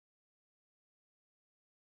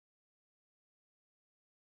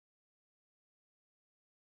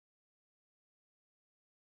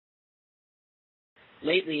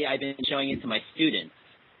lately I've been showing it to my students.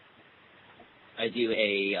 I do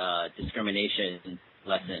a discrimination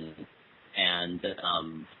lesson, and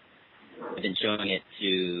I've been showing it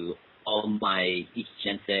to all my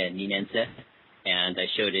Ichisensei and Ninensei, and I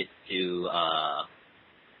showed it to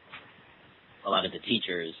a lot of the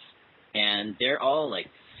teachers, and they're all like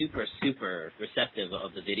super, super receptive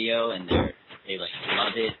of the video, and they like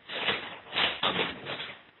love it.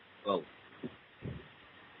 Whoa.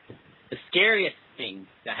 The scariest thing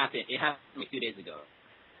that happened, it happened like 2 days ago.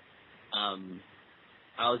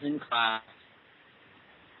 I was in class.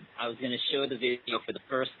 I was going to show the video for the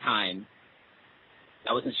first time.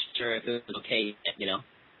 I wasn't sure if it was okay yet, you know?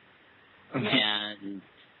 And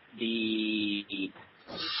the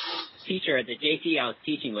teacher at the JT I was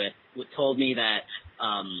teaching with told me that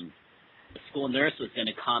the school nurse was going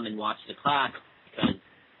to come and watch the class because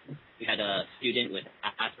we had a student with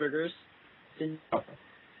Asperger's syndrome.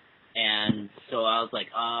 And so I was like,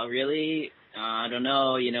 really? I don't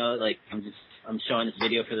know, you know, like I'm showing this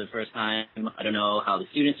video for the first time. I don't know how the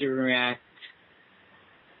students are going to react.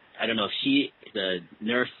 I don't know if the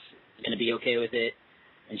nurse, is going to be okay with it.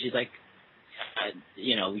 And she's like,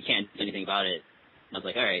 you know, we can't do anything about it. And I was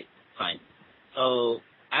like, all right, fine. So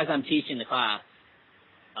as I'm teaching the class,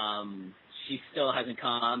 she still hasn't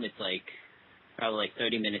come. It's like probably like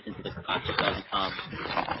 30 minutes into the class, she still hasn't come.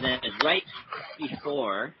 And then right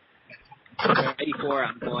before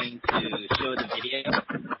I'm going to show the video,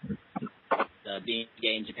 the Being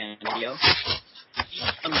Gay in Japan video, she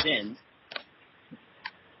comes in,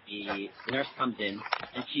 the nurse comes in,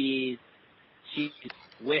 and she's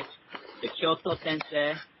with the Kyoto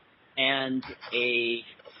Sensei and a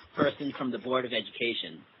person from the Board of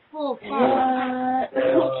Education. Oh,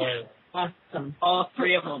 awesome. All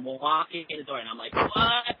three of them will walk in the door, and I'm like,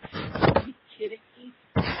 what? Are you kidding me?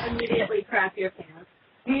 Immediately crap your pants.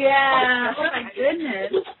 Yeah. Oh, my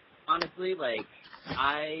goodness. Honestly, like,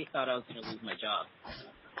 I thought I was going to lose my job.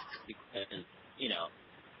 Because, you know,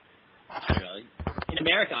 I don't know. In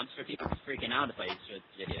America, I'm sure people are freaking out if I show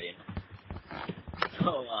this video, you know.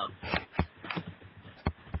 So,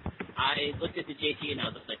 I looked at the JT and I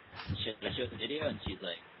was like, should I show the video? And she's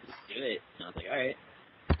like, do it. And I was like, all right.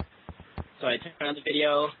 So I turned on the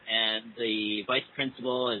video, and the vice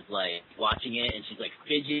principal is like watching it, and she's like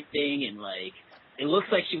fidgeting, and like it looks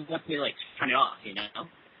like she wants me to like turn it off, you know?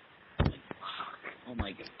 I'm like, oh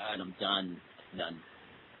my god, I'm done.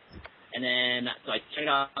 And then so I turn it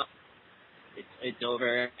off. It's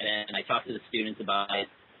over, and then I talk to the students about it.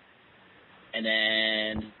 And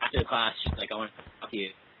then after the class, she's like, I want to talk to you.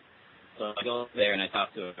 So I go over there and I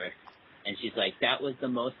talk to her, and she's like, that was the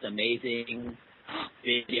most amazing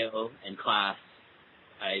video and class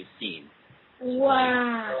I've seen.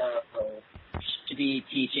 Wow. Like, should be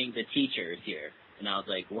teaching the teachers here. And I was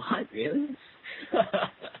like, what, really?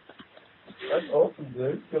 That's awesome,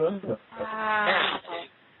 dude. Good on you. Wow.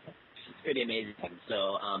 It's pretty amazing.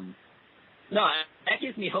 So, no, that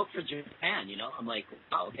gives me hope for Japan, you know? I'm like,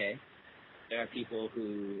 wow, okay. There are people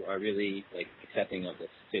who are really, like, accepting of this,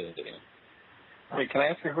 too, you know? Wait, can I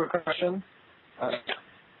ask you a quick question?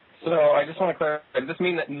 So I just want to clarify, does this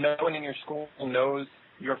mean that no one in your school knows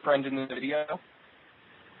your friend in the video?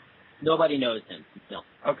 Nobody knows him, no.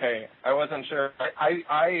 Okay, I wasn't sure.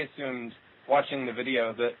 I assumed watching the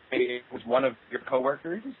video that maybe it was one of your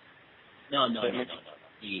coworkers? No.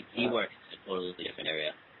 He works in a totally different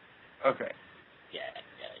area. Okay. Yeah.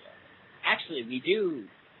 Actually, we do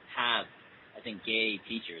have, I think, gay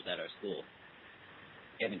teachers at our school.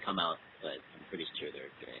 They haven't come out, but I'm pretty sure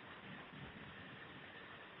they're gay.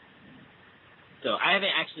 So I haven't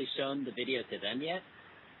actually shown the video to them yet.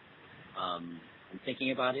 I'm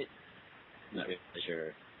thinking about it. I'm not really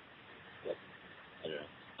sure. But I don't know.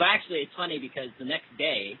 But actually, it's funny because the next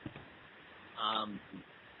day,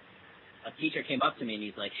 a teacher came up to me and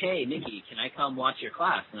he's like, hey, Nikki, can I come watch your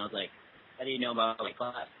class? And I was like, how do you know about my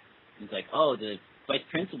class? He's like, oh, the vice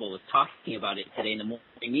principal was talking about it today in the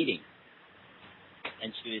morning meeting.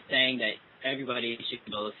 And she was saying that everybody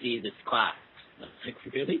should go see this class. And I was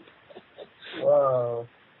like, really? Wow.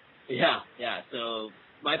 Yeah. So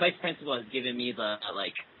my vice principal has given me the,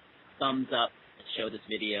 like, thumbs up to show this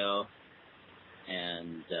video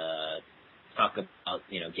and talk about,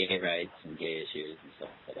 you know, gay rights and gay issues and stuff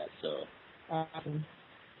like that. So, Awesome.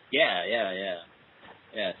 yeah.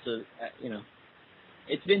 So, you know,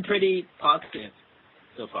 it's been pretty positive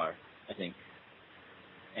so far, I think.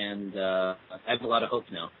 And I have a lot of hope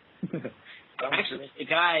now. Actually,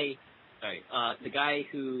 the guy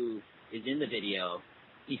who is in the video,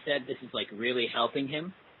 he said this is, like, really helping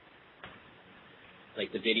him.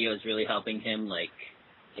 Like, the video is really helping him, like,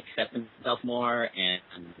 accept himself more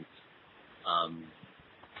and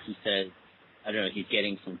he says, I don't know, he's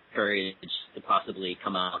getting some courage to possibly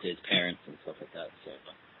come out to his parents and stuff like that. So.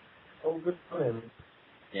 Oh, good for him.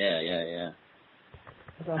 Yeah.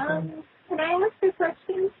 Can I ask a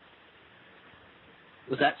question?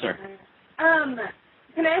 What's that, sir?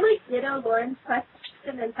 Can I ditto Lauren's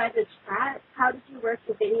question inside the chat? How did you work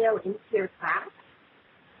the video into your class?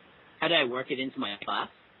 How did I work it into my class?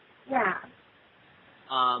 Yeah.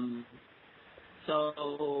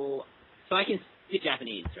 So I can speak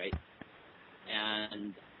Japanese, right?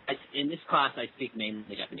 And in this class, I speak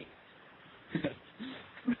mainly Japanese.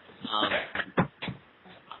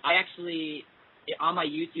 I actually, on my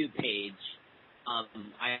YouTube page, I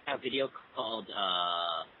have a video called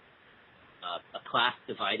A Class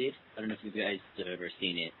Divided. I don't know if you guys have ever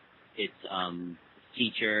seen it. It's a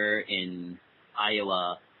teacher in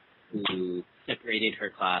Iowa who separated her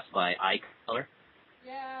class by eye color.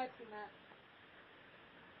 Yeah, I've seen that.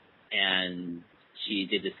 And she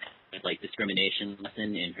did this kind of discrimination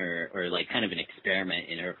lesson in her, or kind of an experiment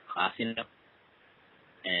in her class, And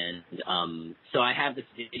so I have this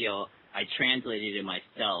video. I translated it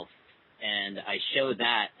myself, and I show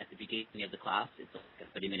that at the beginning of the class. It's a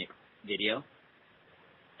 30-minute video.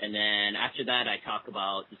 And then after that, I talk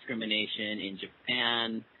about discrimination in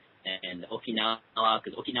Japan and Okinawa,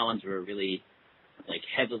 because Okinawans were really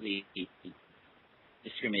heavily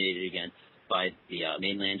discriminated against by the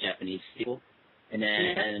mainland Japanese people. And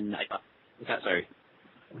then sorry,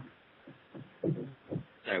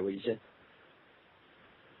 what did you say?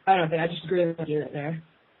 I don't think I just agree with you there.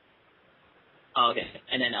 Oh, okay.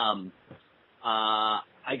 And then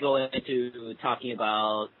I go into talking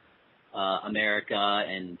about America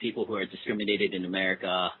and people who are discriminated in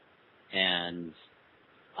America, and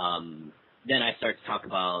then I start to talk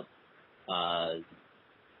about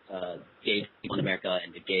gay people in America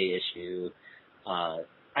and the gay issue.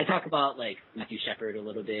 I talk about Matthew Shepard a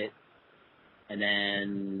little bit, and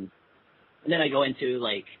then I go into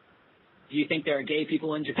do you think there are gay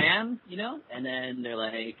people in Japan? And then they're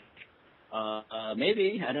like,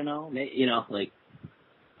 maybe, I don't know,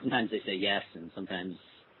 sometimes they say yes, and sometimes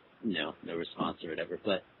no response or whatever.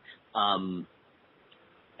 But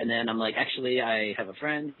and then I'm like, actually, I have a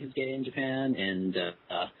friend who's gay in Japan, and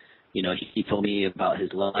he told me about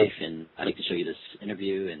his life, and I'd like to show you this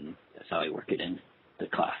interview, and that's how I work it in the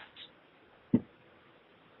class.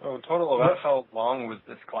 Oh, total, about how long was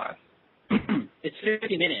this class? It's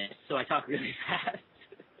 50 minutes, so I talk really fast.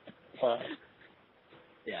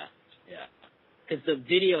 Yeah. Because the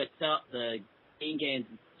video itself, the in-game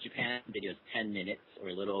Japan video is 10 minutes, or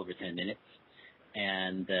a little over 10 minutes,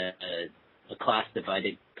 and the class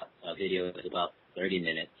divided video is about 30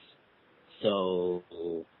 minutes. So,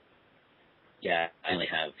 yeah, I only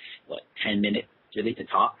have, 10 minutes really to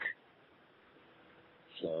talk.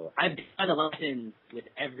 So I've done a lesson with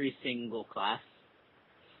every single class.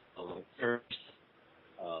 So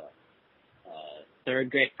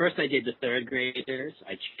third grade. First, I did the third graders.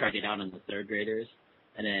 I tried it out on the third graders,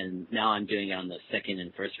 and then now I'm doing it on the second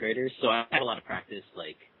and first graders. So I had a lot of practice.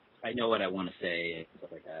 I know what I want to say and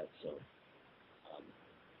stuff like that. So,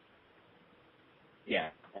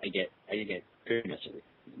 yeah, I get pretty much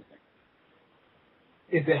everything.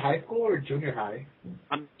 Is it high school or junior high?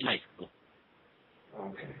 I'm in high school.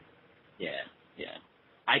 Okay. Yeah.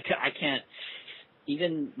 I can't.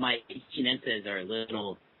 Even my chinenses are a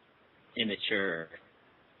little immature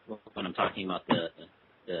when I'm talking about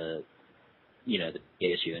the gay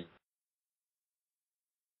issue and